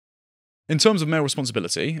in terms of male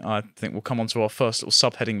responsibility, I think we'll come on to our first little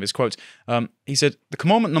subheading of his quote. He said, the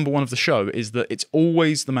commandment number 1 of the show is that it's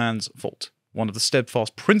always the man's fault. One of the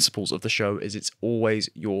steadfast principles of the show is it's always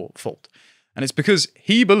your fault. And it's because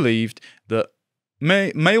he believed that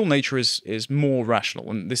male nature is more rational.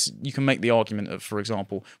 And this, you can make the argument of, for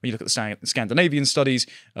example, when you look at the Scandinavian studies,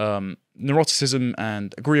 neuroticism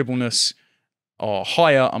and agreeableness are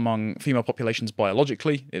higher among female populations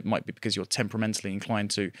biologically. It might be because you're temperamentally inclined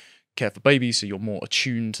to care for babies, so you're more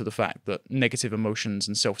attuned to the fact that negative emotions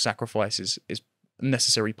and self-sacrifice is a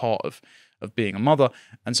necessary part of being a mother.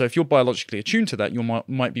 And so if you're biologically attuned to that, you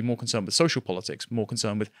might be more concerned with social politics, more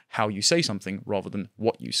concerned with how you say something rather than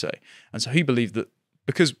what you say. And so he believed that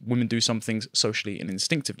because women do some things socially and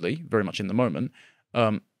instinctively, very much in the moment,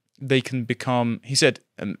 they can become, he said,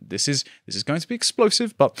 and this is going to be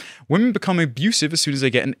explosive, but women become abusive as soon as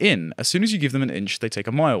they get an in. As soon as you give them an inch, they take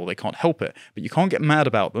a mile. They can't help it. But you can't get mad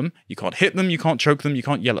about them. You can't hit them. You can't choke them. You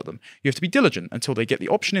can't yell at them. You have to be diligent until they get the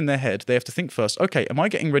option in their head. They have to think first, okay, am I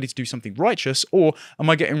getting ready to do something righteous, or am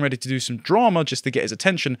I getting ready to do some drama just to get his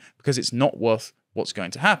attention because it's not worth what's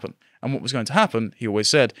going to happen? And what was going to happen, he always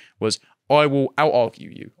said, was, I will out-argue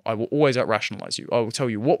you. I will always out-rationalize you. I will tell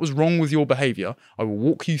you what was wrong with your behavior. I will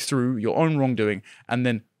walk you through your own wrongdoing. And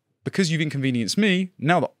then, because you've inconvenienced me,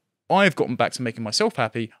 now that I've gotten back to making myself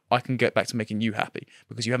happy, I can get back to making you happy.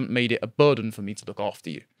 Because you haven't made it a burden for me to look after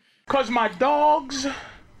you. Because my dogs,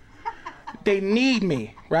 they need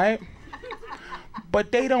me, right?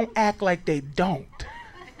 But they don't act like they don't.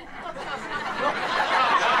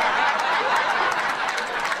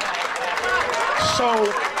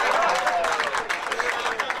 So,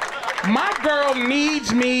 my girl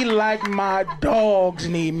needs me like my dogs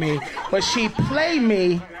need me, but she play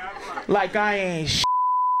me like I ain't shit.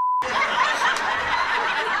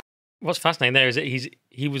 What's fascinating there is that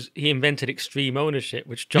he invented extreme ownership,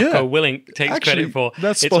 which Jocko Willink takes credit for.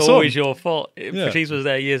 That's it's always on. Your fault. Patrice was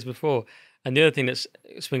there years before. And the other thing that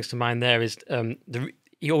springs to mind there is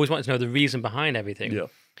he always wanted to know the reason behind everything. Yeah.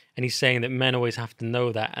 And he's saying that men always have to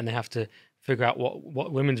know that, and they have to figure out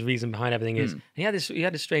what women's reason behind everything is. And he had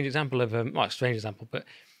this strange example of not a strange example, but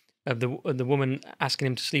of the woman asking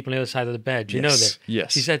him to sleep on the other side of the bed. Do you know this?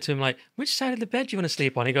 Yes. She said to him, like, which side of the bed do you want to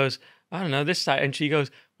sleep on? He goes, I don't know, this side. And she goes,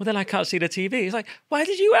 well, then I can't see the TV. He's like, why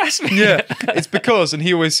did you ask me? Yeah, it's because, and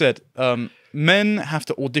he always said, men have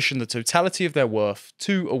to audition the totality of their worth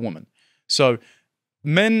to a woman. So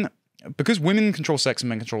because women control sex and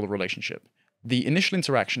men control the relationship, the initial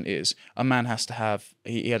interaction is a man has to have,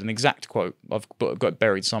 he had an exact quote, I've got it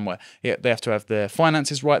buried somewhere. They have to have their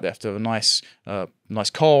finances right, they have to have a nice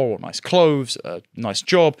car or nice clothes, a nice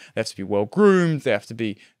job, they have to be well groomed, they have to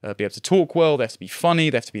be able to talk well, they have to be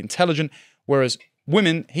funny, they have to be intelligent. Whereas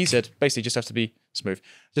women, he said, basically just have to be smooth,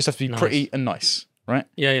 just have to be pretty and nice, right?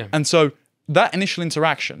 Yeah. And so that initial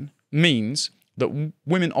interaction means that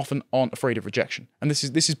women often aren't afraid of rejection. And this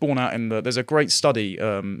is borne out in there's a great study,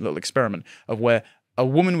 little experiment, of where a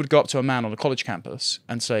woman would go up to a man on a college campus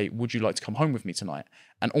and say, would you like to come home with me tonight?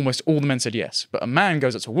 And almost all the men said yes. But a man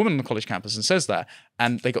goes up to a woman on the college campus and says that,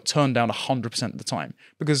 and they got turned down 100% of the time,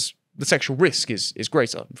 because the sexual risk is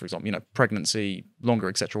greater. For example, pregnancy, longer,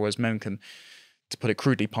 etc. Whereas men can, to put it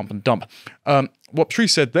crudely, pump and dump. What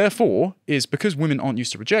Patrice said, therefore, is because women aren't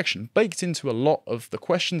used to rejection, baked into a lot of the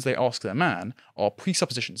questions they ask their man are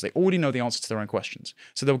presuppositions. They already know the answer to their own questions.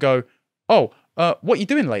 So they'll go, what are you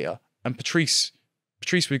doing later? And Patrice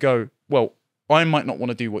would go, well, I might not want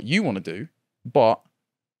to do what you want to do, but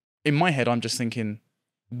in my head, I'm just thinking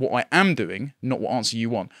what I am doing, not what answer you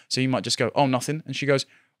want. So you might just go, oh, nothing. And she goes,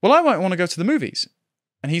 well, I might want to go to the movies.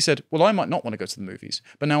 And he said, well, I might not want to go to the movies,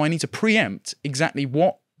 but now I need to preempt exactly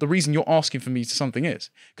what the reason you're asking for me to something is.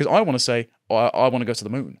 Because I want to say, I want to go to the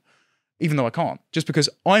moon, even though I can't. Just because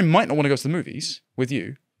I might not want to go to the movies with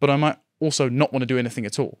you, but I might also not want to do anything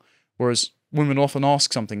at all. Whereas women often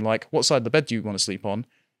ask something like, what side of the bed do you want to sleep on?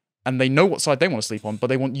 And they know what side they want to sleep on, but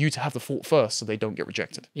they want you to have the thought first so they don't get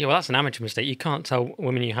rejected. Yeah, well, that's an amateur mistake. You can't tell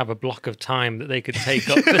women you have a block of time that they could take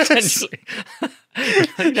up potentially.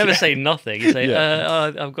 You never say nothing. You say,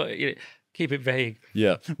 I've got, keep it vague.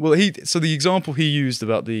 Yeah. Well, so the example he used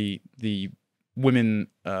about the women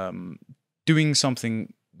doing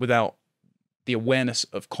something without the awareness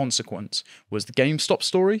of consequence was the GameStop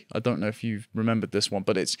story. I don't know if you've remembered this one,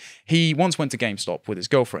 but he once went to GameStop with his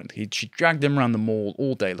girlfriend. She dragged him around the mall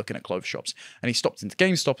all day looking at clothes shops. And he stopped into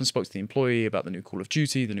GameStop and spoke to the employee about the new Call of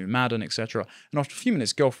Duty, the new Madden, etc. And after a few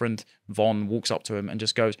minutes, girlfriend Vaughn walks up to him and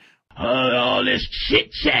just goes, all this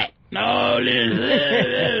chit chat, all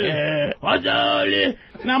this, what's all this?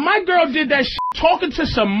 Now my girl did that shit talking to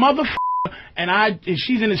some motherfucker, and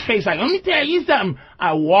she's in his face like, let me tell you something.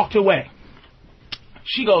 I walked away.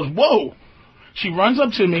 She goes, whoa. She runs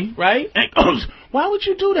up to me, right? And goes, why would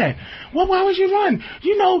you do that? Well, why would you run?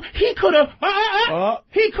 You know, he could have,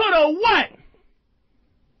 he could have what?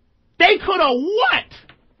 They could have what?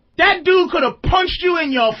 That dude could have punched you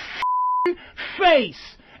in your face.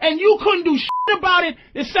 And you couldn't do shit about it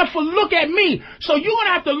except for look at me. So you're going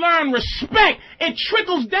to have to learn respect. It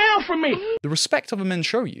trickles down from me. The respect other men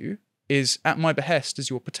show you is at my behest as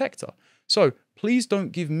your protector. So please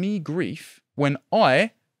don't give me grief when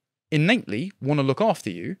I innately want to look after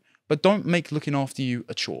you, but don't make looking after you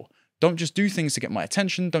a chore. Don't just do things to get my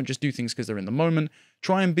attention. Don't just do things because they're in the moment.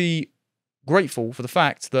 Try and be grateful for the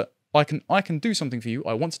fact that I can do something for you.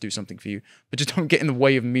 I want to do something for you, but just don't get in the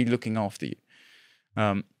way of me looking after you.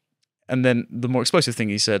 And then the more explosive thing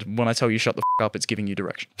he said, when I tell you shut the f*** up, it's giving you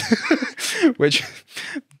direction. Which,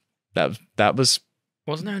 that was...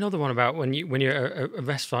 Wasn't there another one about when you're at a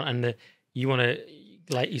restaurant and you want to,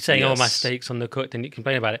 like, you're saying, oh, my steak's undercooked, and you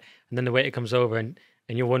complain about it, and then the waiter comes over and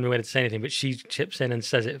you're wondering whether to say anything, but she chips in and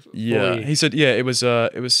says it for you. He said, yeah, it was,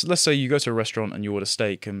 let's say you go to a restaurant and you order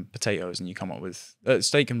steak and potatoes and you come up with,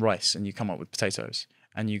 steak and rice and you come up with potatoes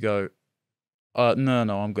and you go,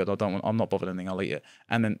 no, I'm good. I'm not bothered anything. I'll eat it.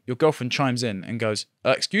 And then your girlfriend chimes in and goes,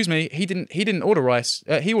 excuse me, he didn't order rice.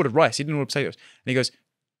 He ordered rice. He didn't order potatoes. And he goes,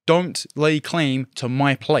 don't lay claim to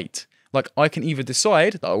my plate. Like, I can either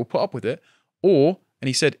decide that I will put up with it, or, and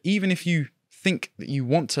he said, even if you think that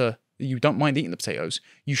you don't mind eating the potatoes,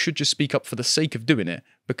 you should just speak up for the sake of doing it,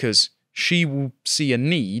 because she will see a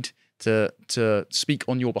need to speak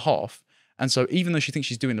on your behalf. And so even though she thinks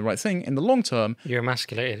she's doing the right thing, in the long term... You're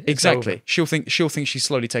emasculated. Exactly. She'll think she's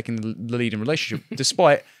slowly taking the lead in relationship,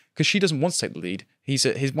 despite... Because she doesn't want to take the lead.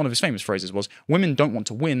 One of his famous phrases was, women don't want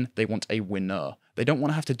to win, they want a winner. They don't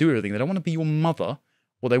want to have to do everything. They don't want to be your mother.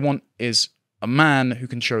 What they want is a man who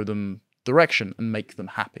can show them direction and make them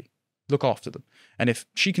happy. Look after them. And if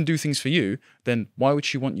she can do things for you, then why would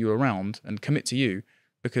she want you around and commit to you?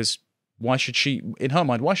 Because why should she, in her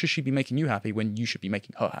mind, why should she be making you happy when you should be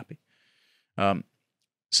making her happy?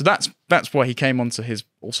 So that's why he came on to his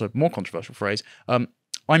also more controversial phrase,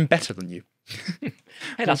 I'm better than you.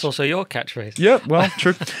 Hey, that's also your catchphrase. Yeah, well,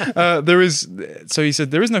 true. So he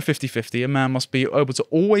said, there is no 50-50. A man must be able to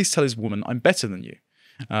always tell his woman, I'm better than you.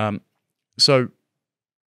 So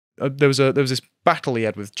there was this battle he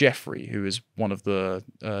had with Jeffrey, who is one of the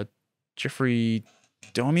Jeffrey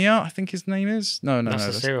Dahmer, I think his name is. No,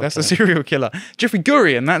 that's the serial killer. Jeffrey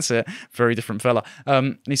Gurian, that's it. Very different fella.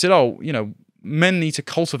 And he said, men need to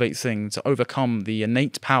cultivate things to overcome the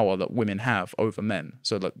innate power that women have over men.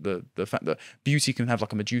 So like the fact that beauty can have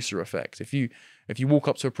like a Medusa effect. If you walk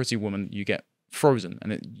up to a pretty woman, you get frozen,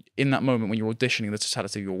 and in that moment when you're auditioning the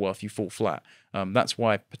totality of your worth, you fall flat. That's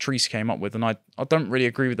why Patrice came up with, and I don't really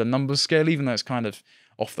agree with the numbers scale, even though it's kind of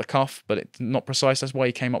off the cuff, but it's not precise. That's why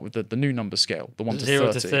he came up with the new number scale, the 1 to 30.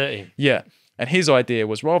 0 to 30. Yeah. And his idea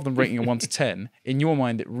was, rather than rating a 1 to 10, in your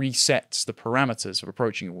mind, it resets the parameters of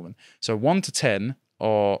approaching a woman. So 1 to 10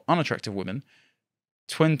 are unattractive women.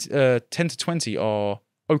 10 to 20 are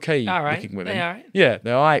okay-looking women. They're all right. Yeah,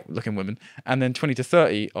 they're all right-looking women. And then 20 to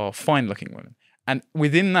 30 are fine-looking women. And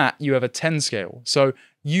within that, you have a 10 scale. So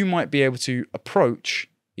you might be able to approach,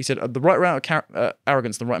 he said, the right amount of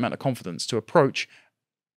arrogance, the right amount of confidence to approach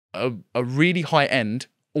a really high-end,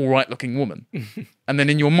 all right looking woman. And then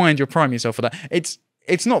in your mind you're priming yourself for that.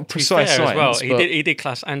 It's not precise science. As well. He did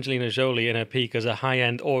class Angelina Jolie in her peak as a high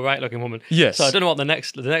end, all right looking woman. Yes. So I don't know what the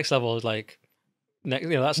next level is like.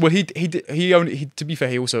 That's well, he only to be fair,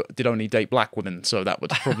 he also did only date black women, so that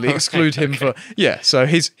would probably exclude him for So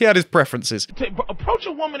he had his preferences. To approach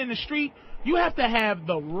a woman in the street, you have to have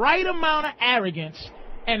the right amount of arrogance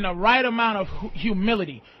and the right amount of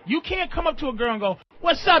humility. You can't come up to a girl and go,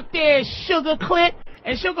 "What's up there, sugar clit?"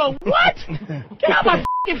 And she'll go, "What? Get out my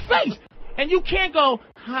f***ing face!" And you can't go,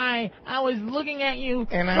 "Hi, I was looking at you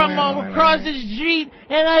from across the street,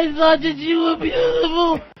 and I thought that you were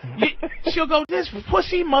beautiful." She'll go, "This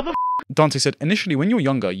pussy mother." Dante said, initially when you're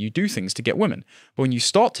younger, you do things to get women. But when you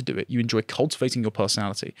start to do it, you enjoy cultivating your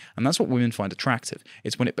personality. And that's what women find attractive.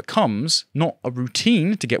 It's when it becomes not a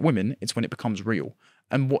routine to get women, it's when it becomes real.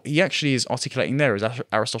 And what he actually is articulating there is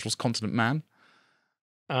Aristotle's continent man.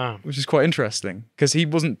 Which is quite interesting, because he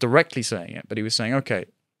wasn't directly saying it, but he was saying, okay,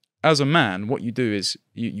 as a man, what you do is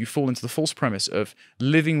you fall into the false premise of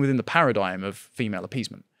living within the paradigm of female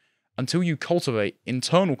appeasement. Until you cultivate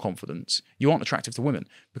internal confidence, you aren't attractive to women.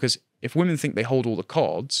 Because if women think they hold all the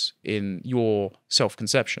cards in your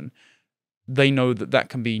self-conception, they know that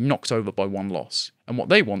can be knocked over by one loss. And what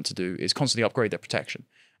they want to do is constantly upgrade their protection.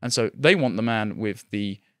 And so they want the man with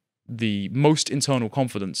the most internal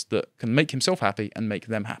confidence that can make himself happy and make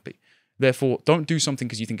them happy. Therefore, don't do something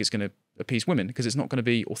because you think it's going to appease women, because it's not going to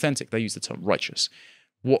be authentic. They use the term righteous.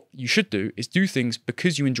 What you should do is do things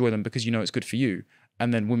because you enjoy them, because you know it's good for you,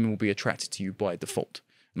 and then women will be attracted to you by default.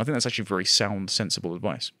 And I think that's actually very sound, sensible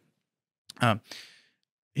advice.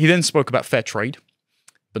 He then spoke about fair trade,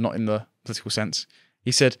 but not in the political sense.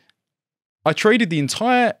 He said, I traded the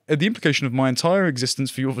implication of my entire existence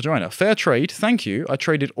for your vagina. Fair trade, thank you. I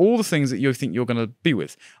traded all the things that you think you're going to be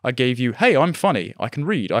with. I gave you, hey, I'm funny, I can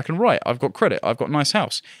read, I can write, I've got credit, I've got a nice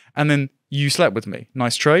house. And then you slept with me.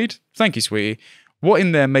 Nice trade. Thank you, sweetie. What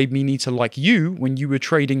in there made me need to like you when you were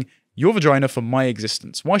trading your vagina for my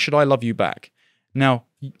existence? Why should I love you back? Now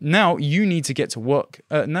you need to get to work.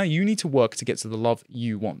 Now you need to work to get to the love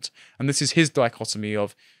you want. And this is his dichotomy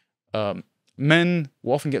of men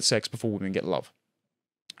will often get sex before women get love.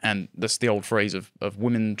 And that's the old phrase of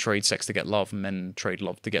women trade sex to get love, and men trade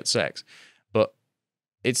love to get sex. But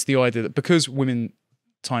it's the idea that because women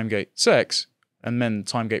timegate sex and men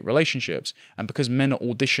timegate relationships, and because men are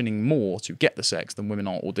auditioning more to get the sex than women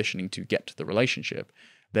are auditioning to get the relationship,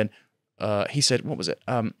 then he said, what was it?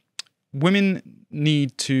 Women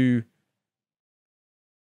need to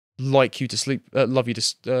like you to sleep, love you to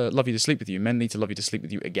sleep with you. Men need to love you to sleep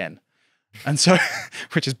with you again. And so,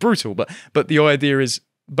 which is brutal, but the idea is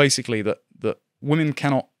basically that women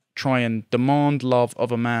cannot try and demand love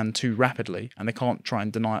of a man too rapidly, and they can't try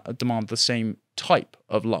and demand the same type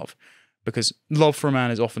of love, because love for a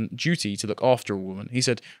man is often duty to look after a woman. He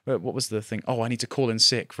said, what was the thing? Oh, I need to call in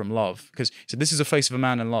sick from love, because he said, this is the face of a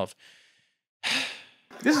man in love.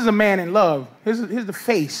 This is a man in love. Here's the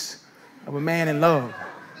face of a man in love.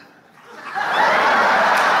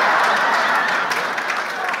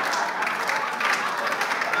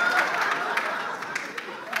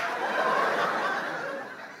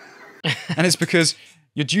 And it's because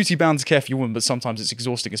you're duty bound to care for your woman, but sometimes it's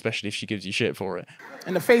exhausting, especially if she gives you shit for it.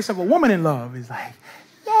 And the face of a woman in love is like,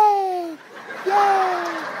 yay, yay,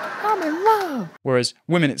 I'm in love. Whereas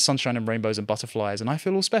women, it's sunshine and rainbows and butterflies, and I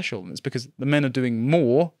feel all special. And it's because the men are doing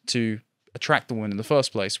more to attract the woman in the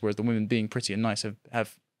first place, whereas the women being pretty and nice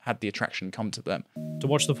have had the attraction come to them. To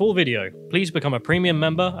watch the full video, please become a premium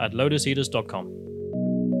member at lotuseaters.com.